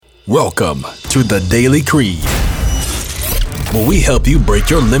Welcome to the Daily Creed, where we help you break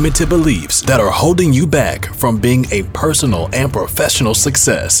your limited beliefs that are holding you back from being a personal and professional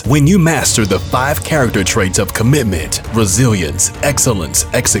success. When you master the 5 character traits of commitment, resilience, excellence,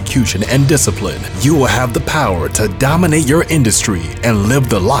 execution, and discipline, you will have the power to dominate your industry and live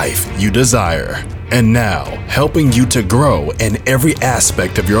the life you desire. And now, helping you to grow in every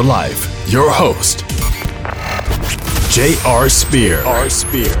aspect of your life, your host, J.R. Spear.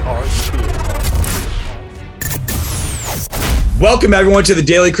 Welcome, everyone, to the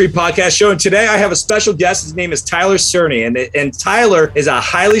Daily Creed Podcast Show. And today I have a special guest. His name is Tyler Cerny. And Tyler is a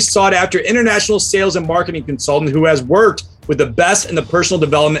highly sought-after international sales and marketing consultant who has worked with the best in the personal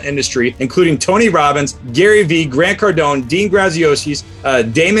development industry, including Tony Robbins, Gary Vee, Grant Cardone, Dean Graziosi,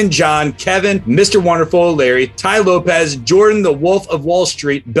 Damon John, Kevin, Mr. Wonderful, Larry, Ty Lopez, Jordan, the Wolf of Wall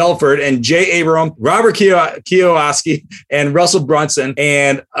Street, Belford, and Jay Abram, Robert Kiyosaki, and Russell Brunson,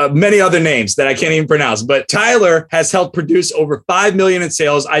 and many other names that I can't even pronounce. But Tyler has helped produce over $5 million in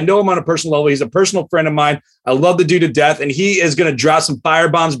sales. I know him on a personal level. He's a personal friend of mine. I love the dude to death, and he is going to drop some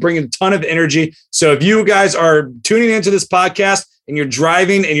firebombs, bringing a ton of energy. So if you guys are tuning into this podcast and you're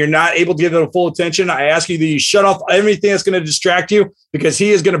driving and you're not able to give it a full attention, I ask you that you shut off everything that's going to distract you, because he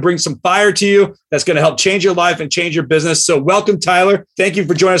is going to bring some fire to you that's going to help change your life and change your business. So welcome, Tyler. Thank you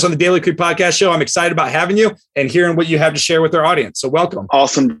for joining us on the Daily Creed Podcast Show. I'm excited about having you and hearing what you have to share with our audience. So welcome.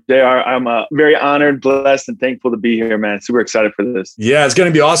 Awesome, JR. I'm very honored, blessed, and thankful to be here, man. Super excited for this. Yeah, it's going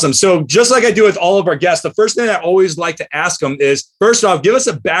to be awesome. So just like I do with all of our guests, the first thing I always like to ask them is, first off, give us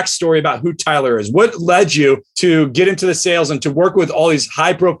a backstory about who Tyler is. What led you to get into the sales and to work with all these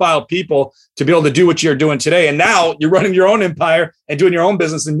high-profile people to be able to do what you're doing today? And now you're running your own empire and doing your own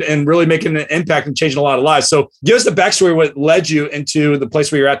business and really making an impact and changing a lot of lives. So give us the backstory, what led you into the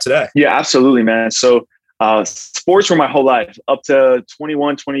place where you're at today. Yeah, absolutely, man. So sports were my whole life. Up to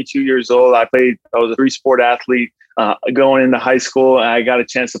 21, 22 years old, I was a 3-sport athlete. Going into high school, I got a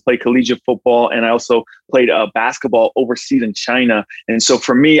chance to play collegiate football, and I also played basketball overseas in China. And so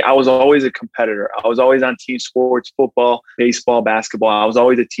for me, I was always a competitor. I was always on team sports, football, baseball, basketball. I was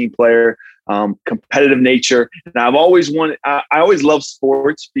always a team player. Competitive nature. And I've always wanted, I always love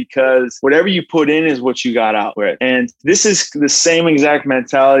sports, because whatever you put in is what you got out with. And this is the same exact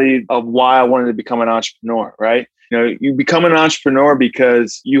mentality of why I wanted to become an entrepreneur, right? You know, you become an entrepreneur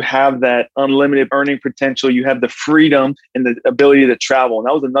because you have that unlimited earning potential. You have the freedom and the ability to travel. And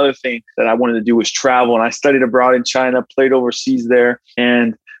that was another thing that I wanted to do, was travel. And I studied abroad in China, played overseas there.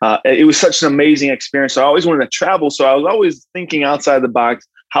 And it was such an amazing experience. So I always wanted to travel. So I was always thinking outside the box.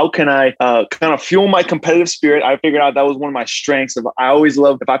 How can I kind of fuel my competitive spirit? I figured out that was one of my strengths. I always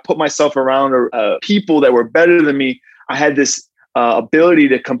loved, if I put myself around people that were better than me, I had this ability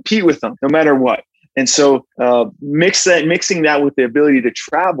to compete with them no matter what. And so mixing that with the ability to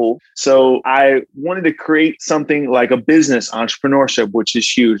travel. So I wanted to create something like a business, entrepreneurship, which is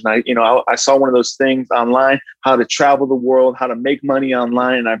huge. And I saw one of those things online, how to travel the world, how to make money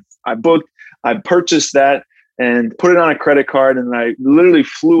online. And I purchased that and put it on a credit card. And I literally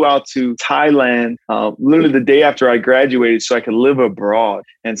flew out to Thailand literally the day after I graduated so I could live abroad.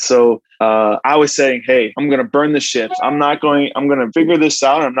 And so I was saying, hey, I'm going to burn the ships. I'm going to figure this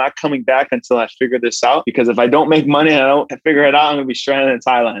out. I'm not coming back until I figure this out, because if I don't make money and I don't figure it out, I'm going to be stranded in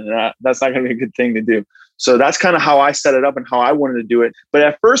Thailand. And that's not going to be a good thing to do. So that's kind of how I set it up and how I wanted to do it. But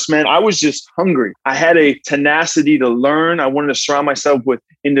at first, man, I was just hungry. I had a tenacity to learn. I wanted to surround myself with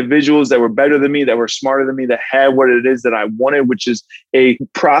individuals that were better than me, that were smarter than me, that had what it is that I wanted, which is a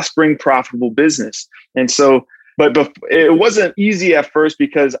prospering, profitable business. And so, but it wasn't easy at first,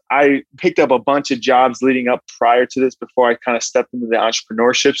 because I picked up a bunch of jobs leading up prior to this before I kind of stepped into the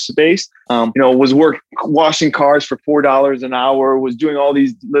entrepreneurship space. Was washing cars for $4 an hour, was doing all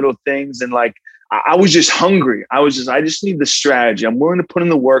these little things. And I was just hungry. I just need the strategy. I'm willing to put in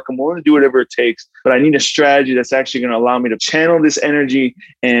the work. I'm willing to do whatever it takes, but I need a strategy that's actually going to allow me to channel this energy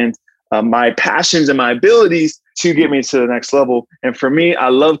and my passions and my abilities to get me to the next level. And for me, I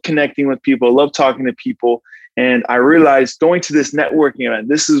love connecting with people. I love talking to people. And I realized going to this networking event,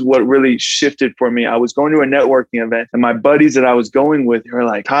 this is what really shifted for me. I was going to a networking event, and my buddies that I was going with, they were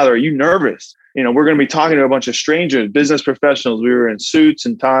like, Tyler, are you nervous? We're going to be talking to a bunch of strangers, business professionals. We were in suits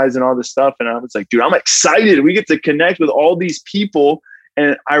and ties and all this stuff. And I was like, dude, I'm excited. We get to connect with all these people.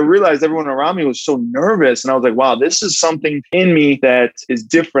 And I realized everyone around me was so nervous. And I was like, wow, this is something in me that is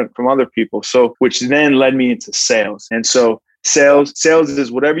different from other people. So, which then led me into sales. And so Sales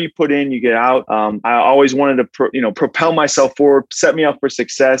is whatever you put in, you get out. I always wanted to, propel myself forward, set me up for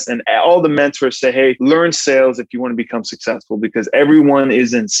success. And all the mentors say, hey, learn sales if you want to become successful, because everyone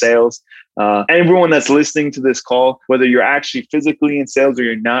is in sales. Everyone that's listening to this call, whether you're actually physically in sales or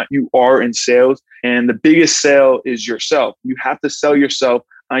you're not, you are in sales. And the biggest sale is yourself. You have to sell yourself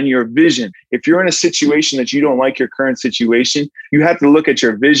on your vision. If you're in a situation that you don't like your current situation, you have to look at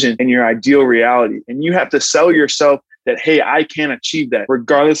your vision and your ideal reality. And you have to sell yourself that, hey, I can achieve that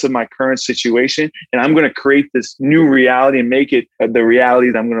regardless of my current situation. And I'm going to create this new reality and make it the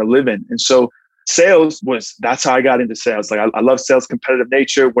reality that I'm going to live in. And so that's how I got into sales. Like I love sales, competitive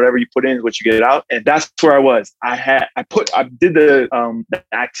nature, whatever you put in is what you get out. And that's where I was. I did the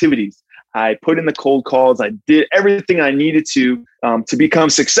activities. I put in the cold calls. I did everything I needed to become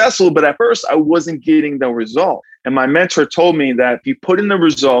successful. But at first I wasn't getting the result. And my mentor told me that if you put in the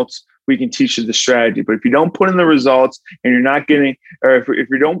results, we can teach you the strategy. But if you don't put in the results and you're not getting, or if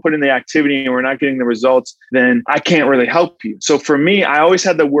you don't put in the activity and we're not getting the results, then I can't really help you. So for me, I always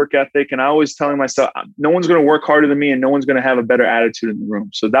had the work ethic, and I always telling myself, no one's going to work harder than me and no one's going to have a better attitude in the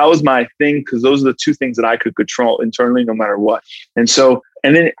room. So that was my thing, because those are the two things that I could control internally no matter what.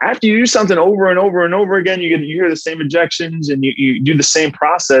 And then after you do something over and over and over again, you hear the same objections and you do the same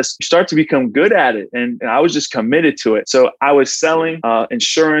process, you start to become good at it. And I was just committed to it. So I was selling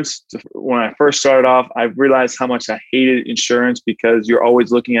insurance. When I first started off, I realized how much I hated insurance, because you're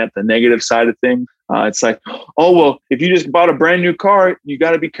always looking at the negative side of things. It's like, oh, well, if you just bought a brand new car, you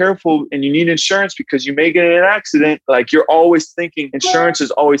got to be careful and you need insurance because you may get in an accident. Like, you're always thinking insurance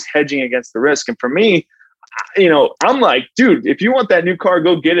is always hedging against the risk. And for me, I'm like, dude, if you want that new car,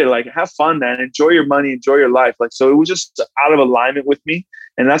 go get it. Like, have fun, man. Enjoy your money, enjoy your life. Like, so it was just out of alignment with me.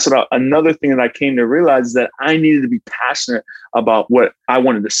 And that's another thing that I came to realize, is that I needed to be passionate about what I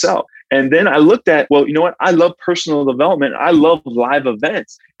wanted to sell. And then I looked at, well, you know what? I love personal development. I love live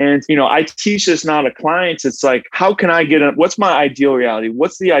events. And, I teach this now to clients. It's like, how can I what's my ideal reality?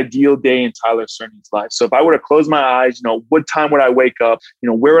 What's the ideal day in Tyler Cerny's life? So if I were to close my eyes, what time would I wake up?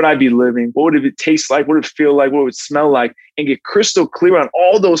 Where would I be living? What would it taste like? What would it feel like? What would it smell like? And get crystal clear on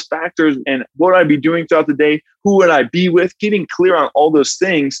all those factors. And what would I be doing throughout the day? Who would I be with? Getting clear on all those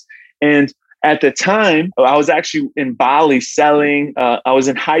things. And at the time, I was actually in Bali selling. I was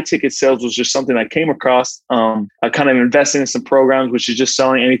in high ticket sales, was just something I came across. I kind of invested in some programs, which is just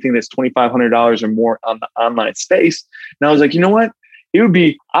selling anything that's $2,500 or more on the online space. And I was like, you know what?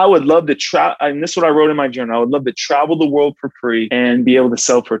 I would love to travel. And this is what I wrote in my journal. I would love to travel the world for free and be able to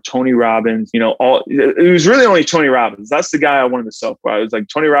sell for Tony Robbins. It was really only Tony Robbins. That's the guy I wanted to sell for. I was like,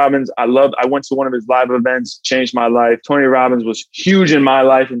 Tony Robbins, I went to one of his live events, changed my life. Tony Robbins was huge in my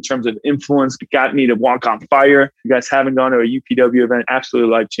life in terms of influence. It got me to walk on fire. If you guys haven't gone to a UPW event,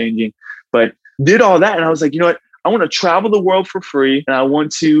 absolutely life-changing. But did all that. And I was like, you know what? I want to travel the world for free, and I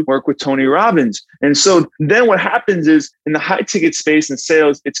want to work with Tony Robbins. And so then what happens is, in the high ticket space and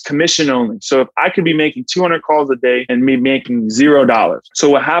sales, it's commission only. So if I could be making 200 calls a day and me making $0. So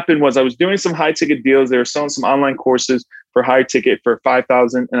what happened was, I was doing some high ticket deals. They were selling some online courses for high ticket for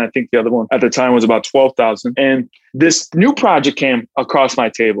 $5,000. And I think the other one at the time was about $12,000. And this new project came across my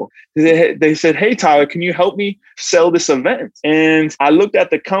table. They said, hey, Tyler, can you help me sell this event? And I looked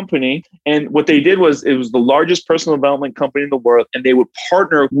at the company, and what they did was, it was the largest personal development company in the world. And they would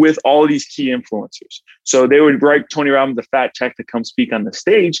partner with all of these key influencers. So they would write Tony Robbins a fat check to come speak on the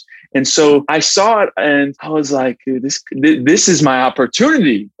stage. And so I saw it and I was like, dude, this is my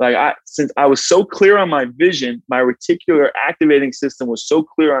opportunity. Like, since I was so clear on my vision, my reticular activating system was so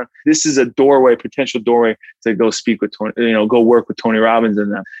clear on, this is a potential doorway to go speak with Tony, go work with Tony Robbins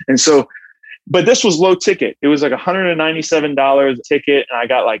and them. And so, but this was low ticket. It was like $197 a ticket. And I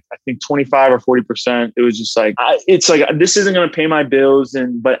got like, I think 25 or 40%. It was just like, it's like, this isn't going to pay my bills.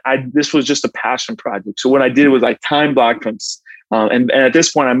 But this was just a passion project. So what I did was I time blocked from, and at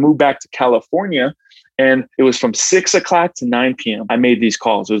this point I moved back to California, and it was from 6 o'clock to 9 p.m. I made these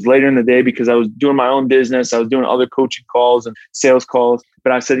calls. It was later in the day because I was doing my own business. I was doing other coaching calls and sales calls.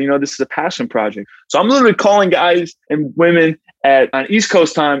 But I said, this is a passion project. So I'm literally calling guys and women on East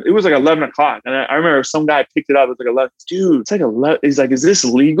Coast time. It was like 11 o'clock. And I remember some guy picked it up. It was like 11. Dude, it's like 11. He's like, is this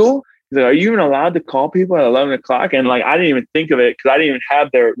legal? He's like, are you even allowed to call people at 11 o'clock? And like, I didn't even think of it because I didn't even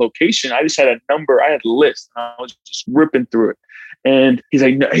have their location. I just had a number. I had a list. And I was just ripping through it. And he's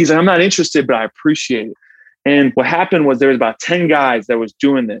like, I'm not interested, but I appreciate it. And what happened was, there was about 10 guys that was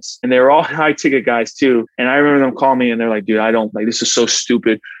doing this, and they were all high ticket guys too. And I remember them calling me and they're like, dude, this is so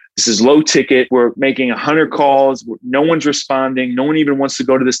stupid. This is low ticket. We're making 100 calls. No one's responding. No one even wants to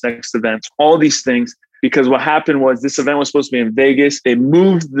go to this next event. All these things, because what happened was, this event was supposed to be in Vegas. They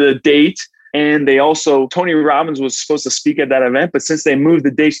moved the date And they also, Tony Robbins was supposed to speak at that event, but since they moved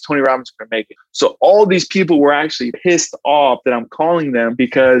the dates, Tony Robbins couldn't make it. So all these people were actually pissed off that I'm calling them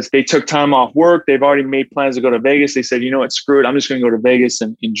because they took time off work. They've already made plans to go to Vegas. They said, you know what, screw it. I'm just going to go to Vegas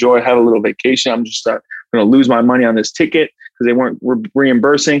and enjoy, have a little vacation. I'm just going to lose my money on this ticket because they weren't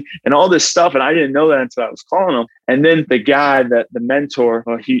reimbursing and all this stuff. And I didn't know that until I was calling them. And then the guy, the mentor,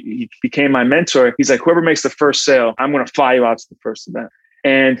 he became my mentor. He's like, whoever makes the first sale, I'm going to fly you out to the first event.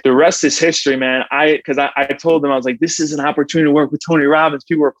 And the rest is history, man. I told them, I was like, this is an opportunity to work with Tony Robbins.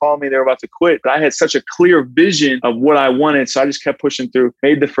 People were calling me, they were about to quit. But I had such a clear vision of what I wanted. So I just kept pushing through,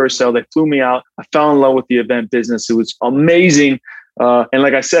 made the first sale. They flew me out. I fell in love with the event business. It was amazing. And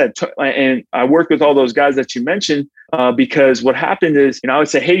like I said, and I worked with all those guys that you mentioned because what happened is, I would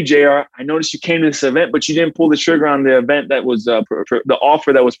say, hey, JR, I noticed you came to this event, but you didn't pull the trigger on the event that was the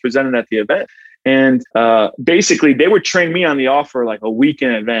offer that was presented at the event. And basically, they would train me on the offer like a week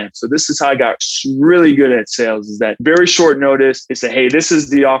in advance. So this is how I got really good at sales, is that very short notice. They say, hey, this is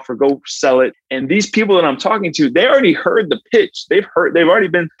the offer, go sell it. And these people that I'm talking to, they already heard the pitch. They've already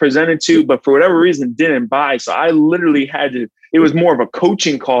been presented to, but for whatever reason, didn't buy. So I literally had to, it was more of a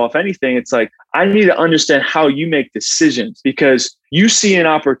coaching call. If anything, it's like, I need to understand how you make decisions because you see an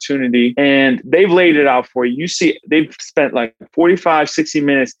opportunity and they've laid it out for you. You see, they've spent like 45, 60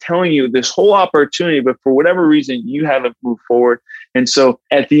 minutes telling you this whole opportunity, but for whatever reason, you haven't moved forward. And so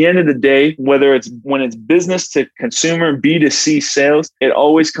at the end of the day, whether it's when it's business to consumer, B2C sales, it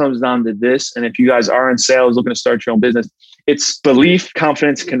always comes down to this. And if you guys are in sales, looking to start your own business, it's belief,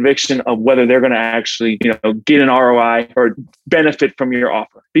 confidence, conviction of whether they're going to actually, get an ROI or benefit from your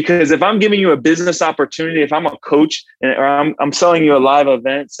offer. Because if I'm giving you a business opportunity, if I'm a coach or I'm selling you a live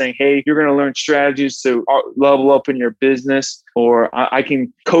event saying, hey, you're going to learn strategies to level up in your business, or I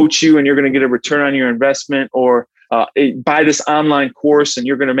can coach you and you're going to get a return on your investment, or buy this online course and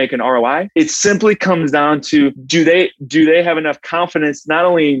you're going to make an ROI. It simply comes down to, do they have enough confidence, not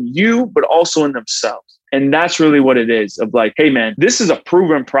only in you, but also in themselves? And that's really what it is, of like, hey, man, this is a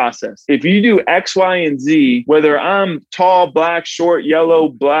proven process. If you do X, Y, and Z, whether I'm tall, black, short, yellow,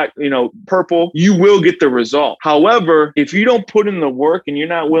 black, purple, you will get the result. However, if you don't put in the work and you're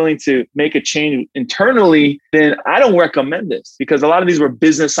not willing to make a change internally, then I don't recommend this, because a lot of these were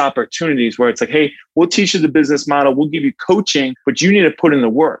business opportunities where it's like, hey, we'll teach you the business model, we'll give you coaching, but you need to put in the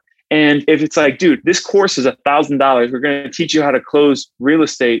work. And if it's like, dude, this course is $1,000. We're going to teach you how to close real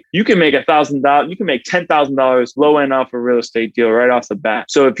estate. You can make $1,000. You can make $10,000 low end off a real estate deal right off the bat.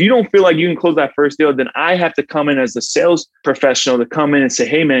 So if you don't feel like you can close that first deal, then I have to come in as a sales professional to come in and say,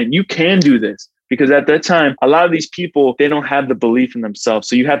 hey, man, you can do this. Because at that time, a lot of these people, they don't have the belief in themselves.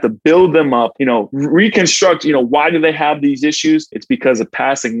 So you have to build them up, reconstruct, why do they have these issues? It's because of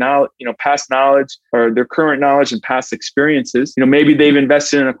past knowledge or their current knowledge and past experiences. Maybe they've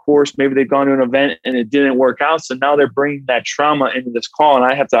invested in a course, maybe they've gone to an event and it didn't work out. So now they're bringing that trauma into this call, and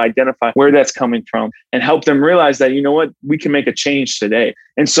I have to identify where that's coming from and help them realize that, we can make a change today.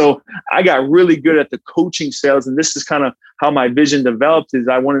 And so I got really good at the coaching sales. And this is kind of how my vision developed, is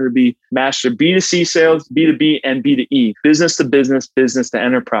I wanted to be master B2C sales, B2B, and B2E, business to business, business to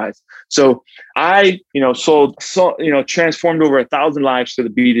enterprise. So I, transformed over 1,000 lives to the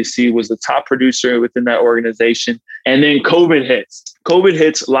B2C, was the top producer within that organization. And then COVID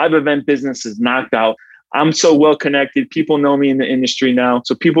hits, live event business is knocked out. I'm so well connected. People know me in the industry now.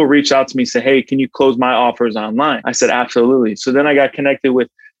 So people reach out to me and say, hey, can you close my offers online? I said, absolutely. So then I got connected with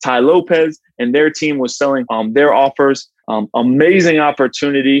Ty Lopez, and their team was selling their offers. Amazing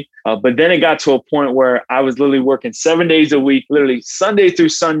opportunity. But then it got to a point where I was literally working 7 days a week, literally Sunday through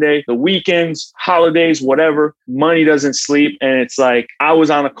Sunday, the weekends, holidays, whatever. Money doesn't sleep. And it's like I was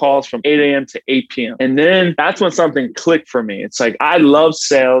on the calls from 8 a.m. to 8 p.m. And then that's when something clicked for me. It's like, I love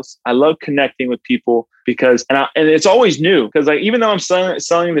sales. I love connecting with people because, and it's always new, because like, even though I'm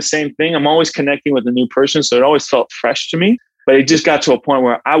selling the same thing, I'm always connecting with a new person. So it always felt fresh to me. But it just got to a point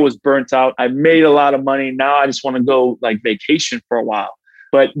where I was burnt out. I made a lot of money. Now I just want to go like vacation for a while.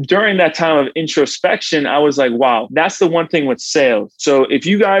 But during that time of introspection, I was like, wow, that's the one thing with sales. So if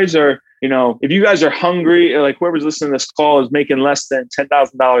you guys are hungry, or like whoever's listening to this call is making less than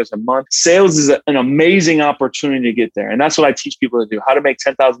 $10,000 a month, sales is an amazing opportunity to get there. And that's what I teach people to do, how to make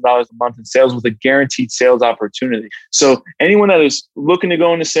 $10,000 a month in sales with a guaranteed sales opportunity. So anyone that is looking to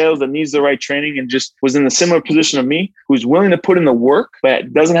go into sales, that needs the right training and just was in a similar position of me, who's willing to put in the work,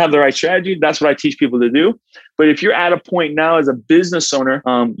 but doesn't have the right strategy, that's what I teach people to do. But if you're at a point now as a business owner,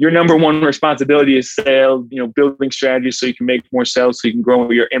 your number one responsibility is sales, building strategies so you can make more sales, so you can grow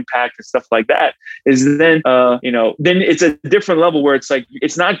your impact and stuff like that, is then, then it's a different level where it's like,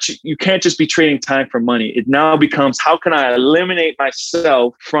 it's not, you can't just be trading time for money. It now becomes, how can I eliminate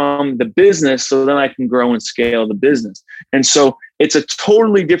myself from the business so then I can grow and scale the business? And so it's a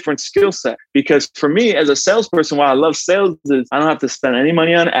totally different skill set, because for me as a salesperson, what I love sales is I don't have to spend any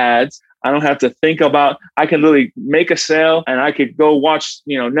money on ads. I don't have to think about, I can literally make a sale and I could go watch,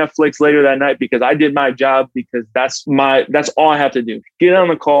 Netflix later that night because I did my job, because that's all I have to do. Get on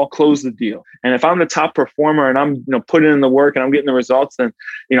the call, close the deal. And if I'm the top performer and I'm, putting in the work and I'm getting the results, then,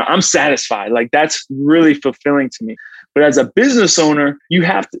 I'm satisfied. Like, that's really fulfilling to me. But as a business owner, you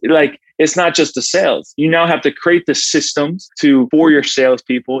have to, it's not just the sales. You now have to create the systems for your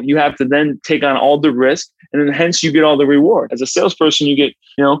salespeople. You have to then take on all the risk, and then hence you get all the reward. As a salesperson, you get,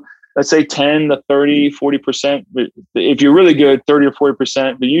 let's say 10 to 30, 40%. If you're really good, 30 or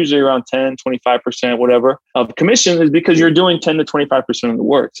 40%, but usually around 10, 25%, whatever, of commission, is because you're doing 10 to 25% of the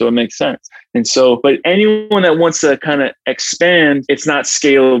work. So it makes sense. And so, but anyone that wants to kind of expand, it's not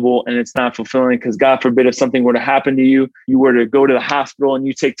scalable and it's not fulfilling, because God forbid, if something were to happen to you, you were to go to the hospital and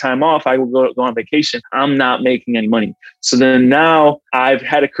you take time off, I would go on vacation. I'm not making any money. So then now I've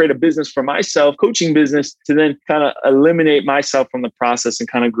had to create a business for myself, coaching business, to then kind of eliminate myself from the process and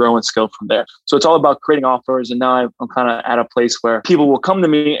kind of grow and scale from there. So it's all about creating offers. And now I'm kind of at a place where people will come to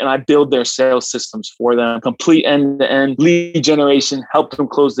me and I build their sales systems for them, complete end-to-end lead generation, help them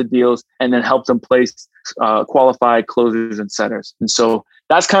close the deals, and then help them place qualified closers and setters. And so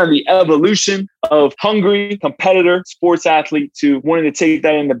that's kind of the evolution of hungry competitor sports athlete to wanting to take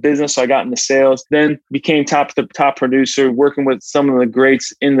that into business. So I got into sales, then became the top producer, working with some of the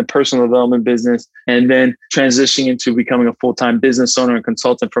greats in the personal development business, and then transitioning into becoming a full-time business owner and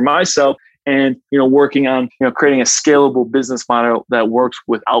consultant for myself. And, working on, creating a scalable business model that works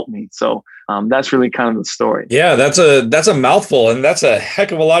without me. So that's really kind of the story. Yeah, that's a mouthful. And that's a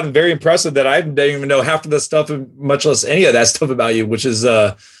heck of a lot, and very impressive that I didn't even know half of the stuff, much less any of that stuff about you, which is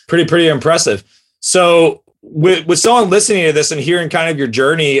pretty impressive. So with someone listening to this and hearing kind of your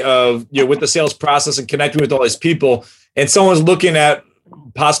journey of, with the sales process and connecting with all these people, and someone's looking at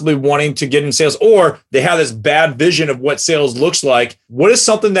possibly wanting to get in sales, or they have this bad vision of what sales looks like, what is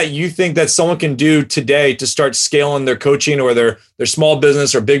something that you think that someone can do today to start scaling their coaching or their small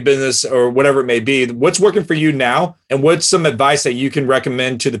business or big business or whatever it may be? What's working for you now? And what's some advice that you can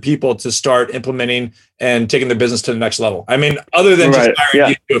recommend to the people to start implementing and taking their business to the next level? I mean, other than just hiring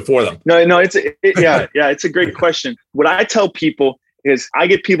you to do it for them. No, it's a great question. What I tell people is I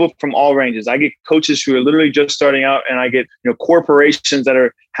get people from all ranges. I get coaches who are literally just starting out, and I get corporations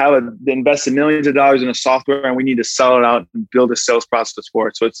that have invested millions of dollars in a software, and we need to sell it out and build a sales process for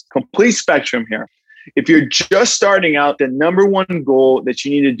it. So it's complete spectrum here. If you're just starting out, the number one goal that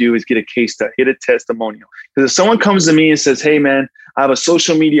you need to do is get a case study, get a testimonial. Because if someone comes to me and says, "Hey man, I have a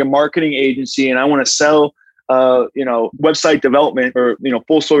social media marketing agency and I want to sell website development or,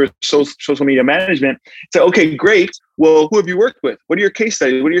 full social media management," say, "Okay, great. Well, who have you worked with? What are your case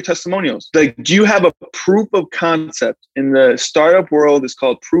studies? What are your testimonials? Like, do you have a proof of concept?" In the startup world, it's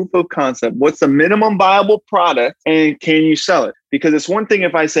called proof of concept. What's the minimum viable product, and can you sell it? Because it's one thing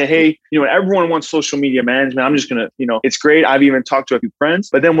if I say, "Hey, everyone wants social media management. I'm just going to, it's great. I've even talked to a few friends."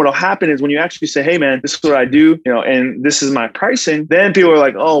 But then what'll happen is when you actually say, "Hey man, this is what I do, and this is my pricing," then people are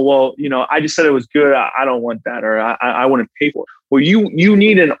like, "Oh, well, I just said it was good. I don't want that, or I wouldn't pay for it." Well, you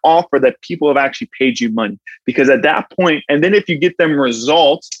need an offer that people have actually paid you money, because at that point, and then if you get them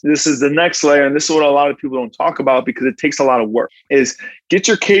results, this is the next layer. And this is what a lot of people don't talk about, because it takes a lot of work, is get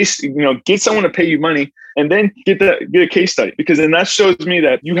your case, get someone to pay you money, and then get a case study, because then that shows me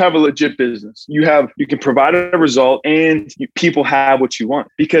that you have a legit business. You can provide a result, and people have what you want,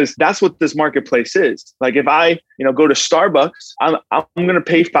 because that's what this marketplace is. Like if I, go to Starbucks, I'm going to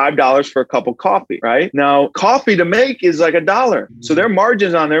pay $5 for a cup of coffee, right? Now, coffee to make is like $1. So their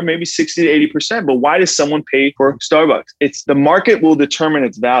margins on there, maybe 60 to 80%. But why does someone pay for Starbucks? It's the market will determine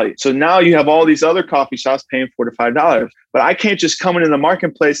its value. So now you have all these other coffee shops paying $4 to $5. But I can't just come into the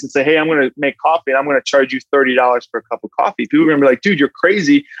marketplace and say, "Hey, I'm going to make coffee and I'm going to charge you $30 for a cup of coffee." People are going to be like, "Dude, you're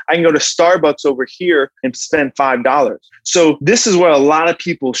crazy. I can go to Starbucks over here and spend $5. So this is what a lot of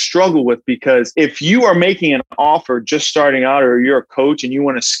people struggle with, because if you are making an offer just starting out, or you're a coach and you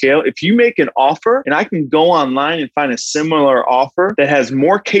want to scale, if you make an offer and I can go online and find a similar offer that has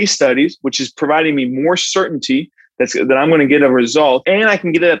more case studies, which is providing me more certainty that I'm going to get a result, and I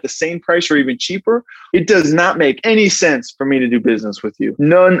can get it at the same price or even cheaper, it does not make any sense for me to do business with you.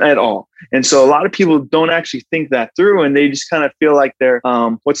 None at all. And so a lot of people don't actually think that through, and they just kind of feel like they're,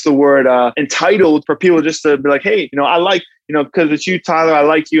 entitled for people just to be like, "Hey, I like, because it's you, Tyler, I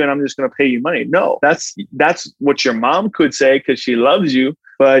like you, and I'm just going to pay you money." No, that's what your mom could say because she loves you.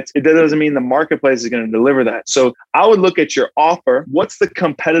 but that doesn't mean the marketplace is going to deliver that. So I would look at your offer. What's the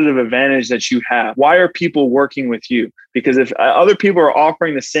competitive advantage that you have? Why are people working with you? Because if other people are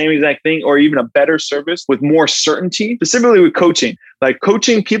offering the same exact thing or even a better service with more certainty, specifically with coaching, like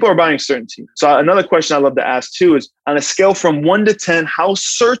coaching, people are buying certainty. So another question I love to ask too is, on a scale from 1 to 10, how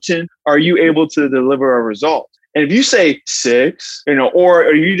certain are you able to deliver a result? And if you say 6,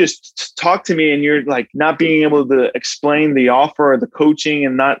 or you just talk to me and you're like not being able to explain the offer or the coaching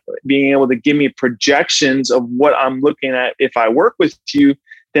and not being able to give me projections of what I'm looking at if I work with you,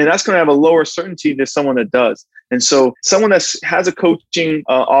 then that's going to have a lower certainty than someone that does. And so someone that has a coaching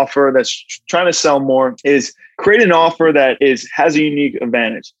offer that's trying to sell more is create an offer that has a unique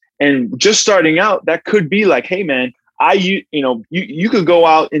advantage. And just starting out, that could be like, hey, man, you could go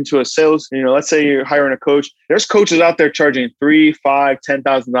out into a sales, let's say you're hiring a coach. There's coaches out there charging $3,000, $5,000,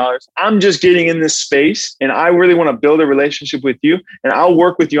 $10,000. I'm just getting in this space and I really want to build a relationship with you, and I'll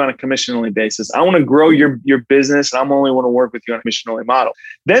work with you on a commission only basis. I want to grow your business, and I'm only want to work with you on a commission only model.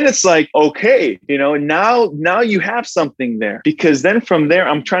 Then it's like, okay, now you have something there, because then from there,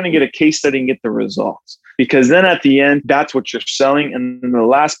 I'm trying to get a case study and get the results. Because then at the end, that's what you're selling. And then the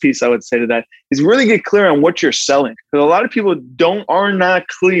last piece I would say to that is really get clear on what you're selling. Because a lot of people are not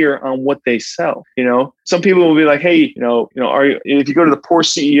clear on what they sell. Some people will be like, hey, if you go to the poor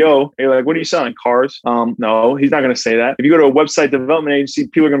CEO, you're like, what are you selling? Cars? No, he's not going to say that. If you go to a website development agency,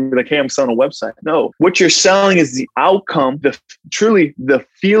 people are going to be like, hey, I'm selling a website. No, what you're selling is the outcome, truly the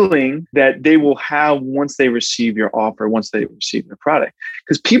feeling that they will have once they receive your offer, once they receive your product.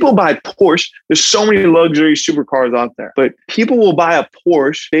 Because people buy Porsche. There's so many luxury supercars out there, but people will buy a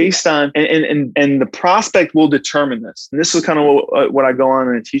Porsche based on, and the prospect will determine this. And this is kind of what I go on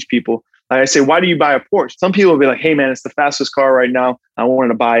and teach people. I say, why do you buy a Porsche? Some people will be like, hey, man, it's the fastest car right now. I wanted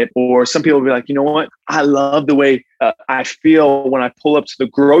to buy it. Or some people will be like, you know what? I love the way I feel when I pull up to the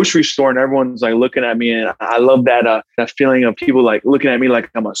grocery store and everyone's like looking at me. And I love that feeling of people like looking at me like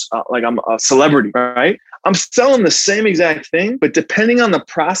I'm a celebrity, right? I'm selling the same exact thing, but depending on the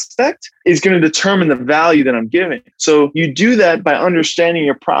prospect is going to determine the value that I'm giving. So you do that by understanding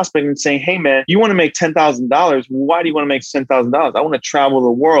your prospect and saying, hey, man, you want to make $10,000. Why do you want to make $10,000? I want to travel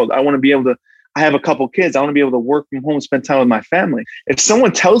the world. I want to be able to, I have a couple kids. I want to be able to work from home, spend time with my family. If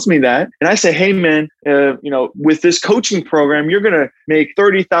someone tells me that and I say, hey, man, with this coaching program, you're going to make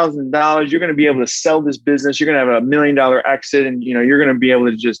 $30,000. You're going to be able to sell this business. You're going to have $1 million exit, and you're going to be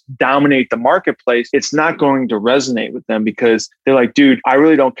able to just dominate the marketplace. It's not going to resonate with them because they're like, dude, I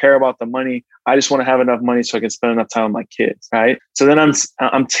really don't care about the money. I just want to have enough money so I can spend enough time with my kids, right? So then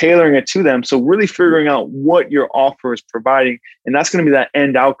I'm tailoring it to them. So really figuring out what your offer is providing, and that's going to be that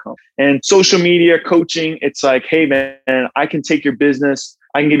end outcome. And social media coaching, it's like, hey, man, I can take your business.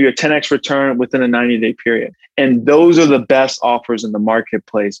 I can give you a 10x return within a 90-day period. And those are the best offers in the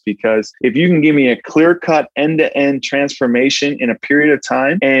marketplace, because if you can give me a clear-cut end-to-end transformation in a period of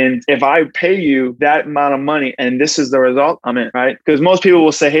time, and if I pay you that amount of money and this is the result, I'm in, right? Because most people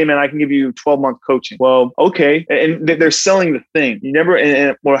will say, hey, man, I can give you 12-month coaching. Well, okay. And they're selling the thing. You never,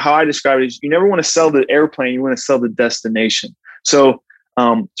 or how I describe it is, you never want to sell the airplane. You want to sell the destination. So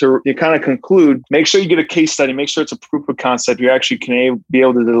to kind of conclude, make sure you get a case study, make sure it's a proof of concept. You actually can be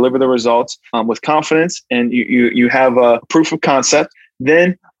able to deliver the results with confidence, and you have a proof of concept.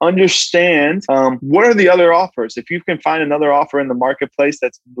 Then understand what are the other offers. If you can find another offer in the marketplace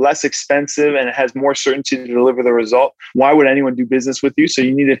that's less expensive and it has more certainty to deliver the result, why would anyone do business with you? So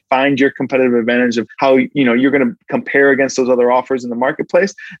you need to find your competitive advantage of how you're going to compare against those other offers in the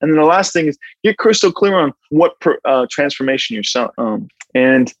marketplace. And then the last thing is get crystal clear on what transformation you're selling.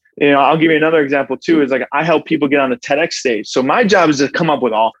 And I'll give you another example too. Is like I help people get on the TEDx stage. So my job is to come up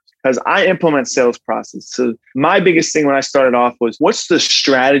with offers, because I implement sales process. So my biggest thing when I started off was, what's the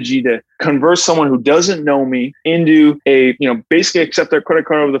strategy to convert someone who doesn't know me into basically accept their credit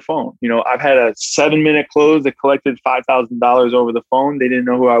card over the phone? I've had a 7-minute close that collected $5,000 over the phone. They didn't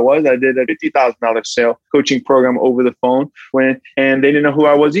know who I was. I did a $50,000 sale coaching program over the phone and they didn't know who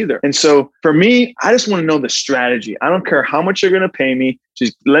I was either. And so for me, I just want to know the strategy. I don't care how much you're going to pay me.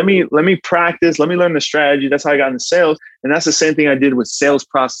 Just let me practice. Let me learn the strategy. That's how I got into sales. And that's the same thing I did with sales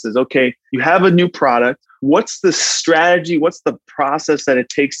processes. Okay, you have a new product. What's the strategy? What's the process that it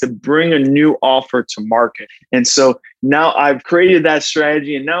takes to bring a new offer to market? And so now I've created that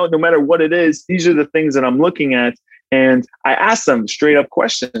strategy. And now no matter what it is, these are the things that I'm looking at. And I ask them straight up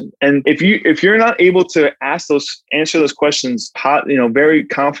questions. And if you're not able to answer those questions, very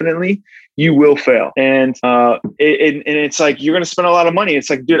confidently, you will fail. And it's like, you're going to spend a lot of money. It's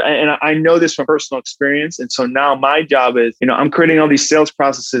like, dude, and I know this from personal experience. And so now my job is, I'm creating all these sales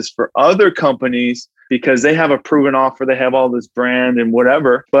processes for other companies because they have a proven offer, they have all this brand and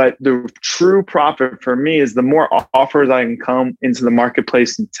whatever. But the true profit for me is the more offers I can come into the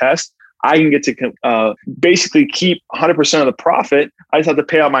marketplace and test, I can get to basically keep 100% of the profit. I just have to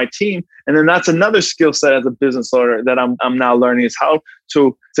pay out my team. And then that's another skill set as a business owner that I'm now learning, is how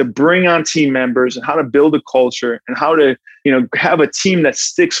to bring on team members and how to build a culture and how to, have a team that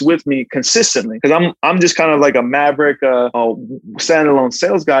sticks with me consistently. Because I'm just kind of like a maverick, standalone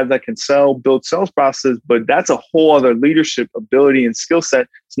sales guy that can build sales processes, but that's a whole other leadership ability and skill set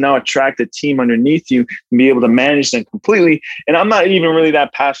to now attract a team underneath you and be able to manage them completely. And I'm not even really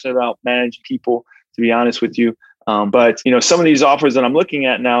that passionate about managing people, to be honest with you. But some of these offers that I'm looking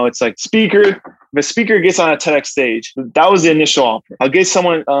at now, it's like if a speaker gets on a TEDx stage, that was the initial offer. I'll get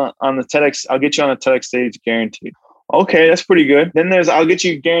someone on the TEDx. I'll get you on a TEDx stage guaranteed. Okay, that's pretty good. Then I'll get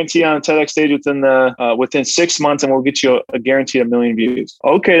you guaranteed on a TEDx stage within 6 months, and we'll get you a guaranteed 1 million views.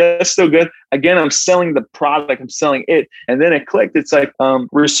 Okay, that's still good. Again, I'm selling the product, I'm selling it. And then it clicked. It's like,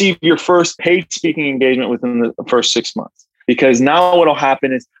 receive your first paid speaking engagement within the first 6 months. Because now what'll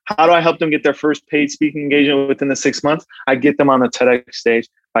happen is, how do I help them get their first paid speaking engagement within the 6 months? I get them on the TEDx stage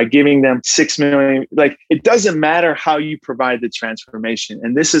by giving them 6 million. Like, it doesn't matter how you provide the transformation.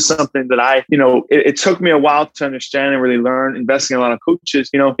 And this is something that it took me a while to understand and really learn, investing in a lot of coaches.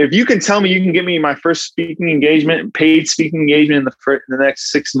 If you can tell me you can get me my first speaking engagement, paid speaking engagement in the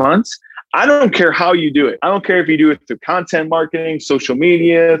next 6 months, I don't care how you do it. I don't care if you do it through content marketing, social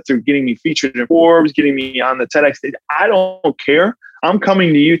media, through getting me featured in Forbes, getting me on the TEDx stage. I don't care. I'm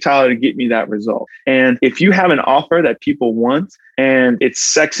coming to you, Tyler, to get me that result. And if you have an offer that people want and it's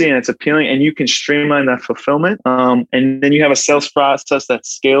sexy and it's appealing and you can streamline that fulfillment, and then you have a sales process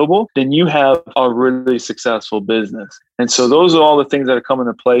that's scalable, then you have a really successful business. And so those are all the things that are coming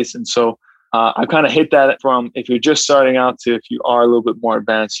into place. And so I kind of hit that from, if you're just starting out, to if you are a little bit more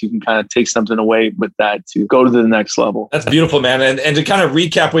advanced, you can kind of take something away with that to go to the next level. That's beautiful, man. And to kind of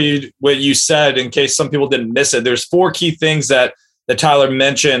recap what you said, in case some people didn't miss it, there's 4 key things that Tyler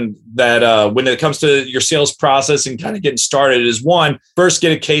mentioned that when it comes to your sales process and kind of getting started is: 1, first,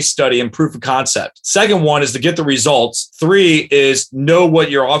 get a case study and proof of concept. Second one is to get the results. 3 is know what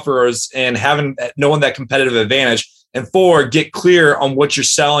your offer is and knowing that competitive advantage. And 4, get clear on what you're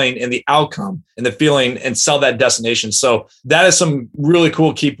selling and the outcome and the feeling, and sell that destination. So that is some really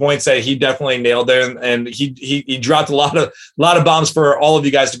cool key points that he definitely nailed there. And he dropped a lot of bombs for all of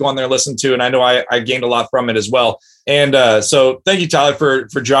you guys to go on there and listen to. And I know I gained a lot from it as well. And so thank you, Tyler,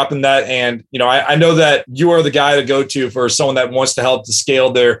 for dropping that. And, I know that you are the guy to go to for someone that wants to help to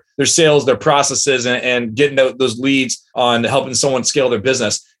scale their sales, their processes, and getting those leads on helping someone scale their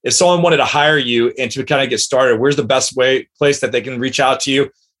business. If someone wanted to hire you and to kind of get started, where's the best place that they can reach out to you,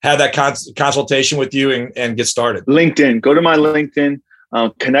 have that consultation with you, and get started? LinkedIn. Go to my LinkedIn.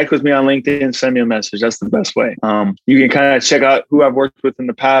 Connect with me on LinkedIn, send me a message. That's the best way. You can kind of check out who I've worked with in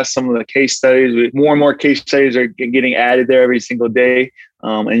the past, some of the case studies. More and more case studies are getting added there every single day.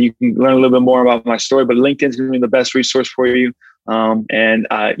 And you can learn a little bit more about my story, but LinkedIn's going to be the best resource for you. And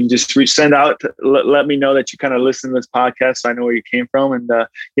you just send out, let me know that you kind of listen to this podcast, so I know where you came from. And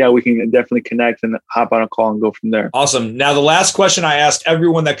we can definitely connect and hop on a call and go from there. Awesome. Now, the last question I ask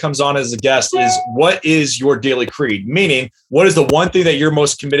everyone that comes on as a guest is, what is your daily creed? Meaning, what is the one thing that you're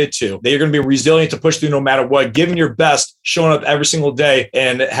most committed to, that you're going to be resilient to push through no matter what, giving your best, showing up every single day,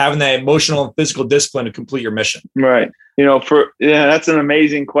 and having that emotional and physical discipline to complete your mission? Right. That's an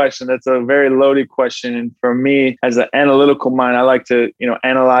amazing question. That's a very loaded question. And for me, as an analytical mind, I like to,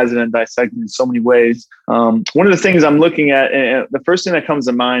 analyze it and dissect it in so many ways. One of the things I'm looking at, and the first thing that comes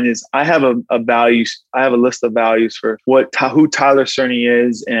to mind is, I have a list of values for who Tyler Cerny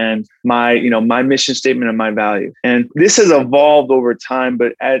is, and my mission statement and my value. And this has evolved over time,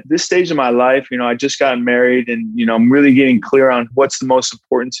 but at this stage of my life, I just got married, and, I'm really getting clear on what's the most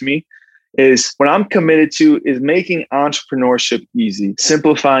important to me. Is what I'm committed to is making entrepreneurship easy,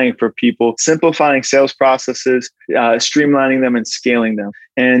 simplifying for people, simplifying sales processes, streamlining them and scaling them.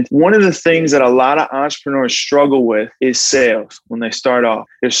 And one of the things that a lot of entrepreneurs struggle with is sales when they start off.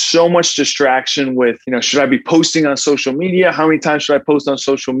 There's so much distraction with, should I be posting on social media? How many times should I post on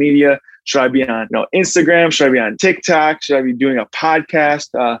social media? Should I be on Instagram? Should I be on TikTok? Should I be doing a podcast?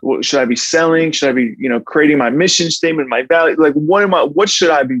 Should I be selling? Should I be creating my mission statement, my value? Like, what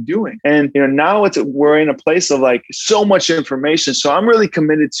should I be doing? And now we're in a place of so much information. So I'm really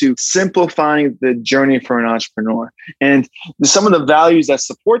committed to simplifying the journey for an entrepreneur. entrepreneur. And some of the values that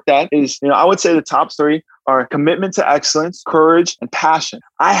support that is, I would say the top three are commitment to excellence, courage, and passion.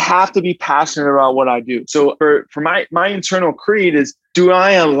 I have to be passionate about what I do. So for my internal creed is, do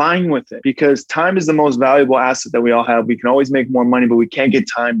I align with it? Because time is the most valuable asset that we all have. We can always make more money, but we can't get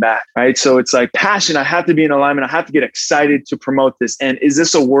time back, right? So it's like passion. I have to be in alignment. I have to get excited to promote this. And is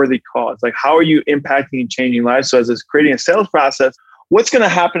this a worthy cause? Like, how are you impacting and changing lives? So as it's creating a sales process, what's going to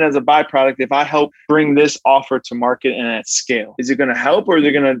happen as a byproduct if I help bring this offer to market and at scale? Is it going to help, or are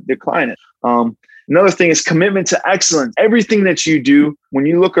they going to decline it? Another thing is commitment to excellence. Everything that you do, when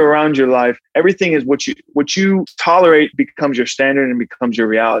you look around your life, everything is what you tolerate becomes your standard and becomes your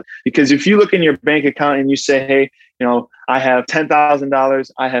reality. Because if you look in your bank account and you say, hey, I have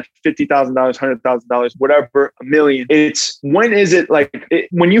 $10,000, I have $50,000, $100,000, whatever, $1 million. It's when is it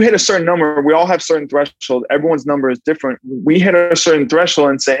when you hit a certain number, we all have certain thresholds. Everyone's number is different. We hit a certain threshold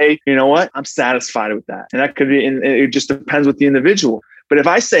and say, hey, you know what? I'm satisfied with that. And that could be, and it just depends with the individual. But if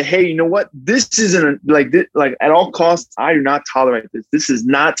I say, hey, you know what? This isn't like at all costs, I do not tolerate this. This is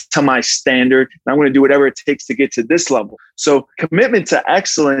not to my standard. I'm going to do whatever it takes to get to this level. So commitment to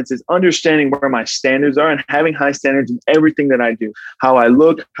excellence is understanding where my standards are and having high standards in everything that I do. How I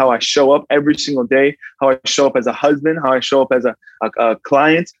look, how I show up every single day, how I show up as a husband, how I show up as a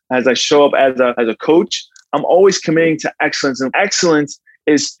client, as I show up as a coach. I'm always committing to excellence. And excellence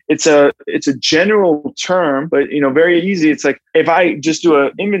it's a general term, but very easy. It's like, if I just do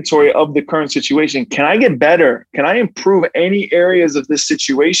an inventory of the current situation, can I get better? Can I improve any areas of this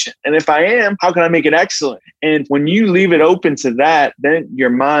situation? And if I am, how can I make it excellent? And when you leave it open to that, then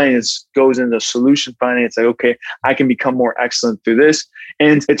your mind goes into solution finding. It's like, okay, I can become more excellent through this.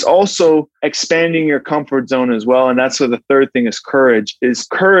 And it's also expanding your comfort zone as well. And that's what the third thing is. Courage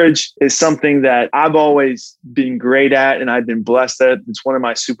is something that I've always been great at, and I've been blessed at. It's one of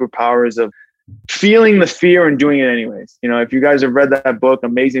my superpowers of feeling the fear and doing it anyways. If you guys have read that book,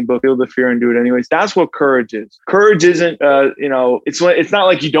 amazing book, Feel the Fear and Do It Anyways. That's what courage is. Courage isn't, it's not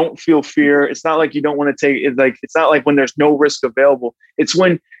like you don't feel fear. It's not like you don't want to take it. It's not like when there's no risk available. It's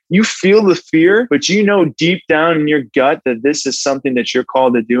when you feel the fear, but deep down in your gut that this is something that you're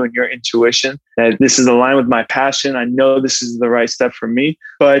called to do, and your intuition, that this is aligned with my passion. I know this is the right step for me,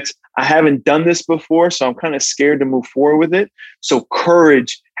 but I haven't done this before, so I'm kind of scared to move forward with it. So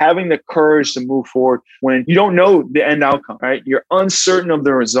courage, having the courage to move forward when you don't know the end outcome, right? You're uncertain of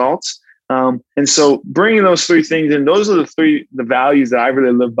the results. And so bringing those three things in, those are the values that I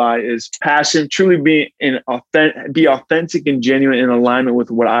really live by is passion, truly be authentic and genuine in alignment with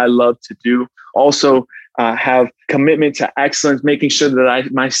what I love to do. Also, have commitment to excellence, making sure that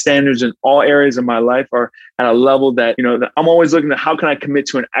my standards in all areas of my life are at a level that, that I'm always looking at how can I commit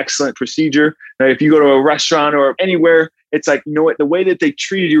to an excellent procedure. Now, if you go to a restaurant or anywhere, it's like, the way that they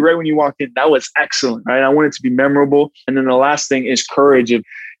treated you right when you walked in, that was excellent, right? I want it to be memorable. And then the last thing is courage of,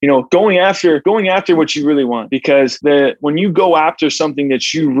 going after what you really want, because when you go after something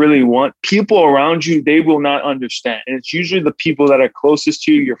that you really want, people around you, they will not understand. And it's usually the people that are closest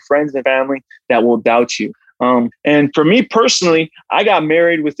to you, your friends and family, that will doubt you. And for me personally, I got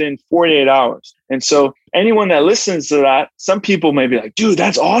married within 48 hours. And so anyone that listens to that, some people may be like, dude,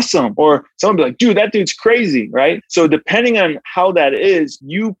 that's awesome. Or someone be like, dude, that dude's crazy, right? So depending on how that is,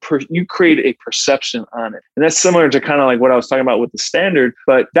 you create a perception on it. And that's similar to kind of like what I was talking about with the standard.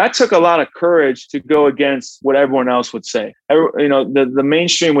 But that took a lot of courage to go against what everyone else would say. The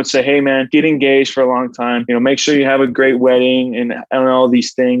mainstream would say, hey, man, get engaged for a long time. Make sure you have a great wedding and all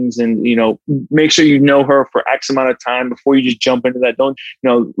these things. And, make sure you know her for X amount of time before you just jump into that. Don't,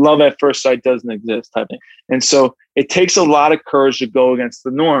 love at first sight doesn't exist type thing. And so it takes a lot of courage to go against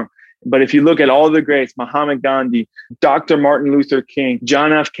the norm. But if you look at all the greats, Muhammad Gandhi, Dr. Martin Luther King,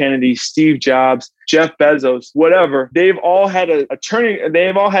 John F. Kennedy, Steve Jobs, Jeff Bezos, whatever, they've all had a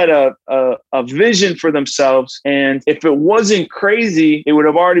vision for themselves. And if it wasn't crazy, it would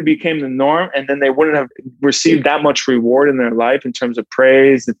have already became the norm. And then they wouldn't have received that much reward in their life in terms of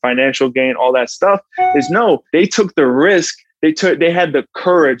praise and financial gain, all that stuff. They took the risk. They had the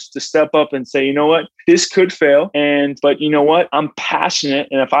courage to step up and say, you know what, this could fail. But you know what, I'm passionate.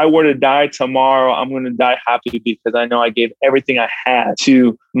 And if I were to die tomorrow, I'm going to die happy because I know I gave everything I had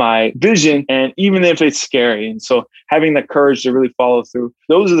to my vision. And even if it's scary. And so having the courage to really follow through,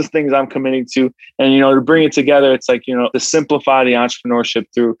 those are the things I'm committing to. And, to bring it together, it's like, to simplify the entrepreneurship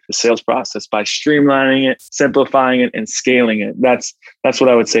through the sales process by streamlining it, simplifying it, and scaling it. That's what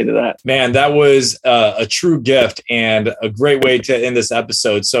I would say to that. Man, that was a true gift and a great way to end this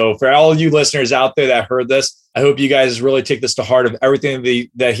episode. So for all of you listeners out there that that heard this. I hope you guys really take this to heart of everything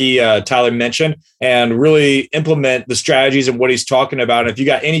that Tyler mentioned and really implement the strategies and what he's talking about. And if you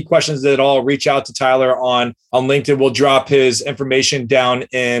got any questions at all, reach out to Tyler on LinkedIn. We'll drop his information down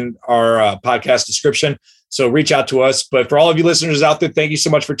in our podcast description. So reach out to us. But for all of you listeners out there, thank you so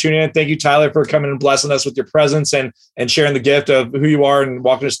much for tuning in. Thank you, Tyler, for coming and blessing us with your presence and sharing the gift of who you are and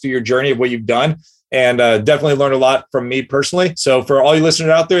walking us through your journey of what you've done. And definitely learned a lot from me personally. So for all you listeners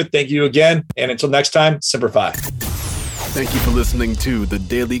out there, thank you again. And until next time, Semper Fi. Thank you for listening to the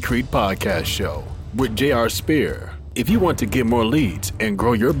Daily Creed Podcast Show with J.R. Spear. If you want to get more leads and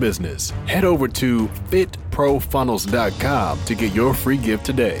grow your business, head over to fitprofunnels.com to get your free gift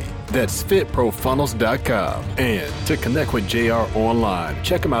today. That's fitprofunnels.com. And to connect with JR online,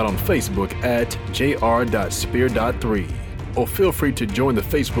 check him out on Facebook at jr.spear.3. Or feel free to join the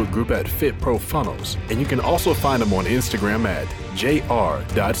Facebook group at Fit Pro Funnels. And you can also find him on Instagram at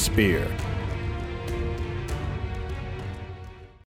jr.spear.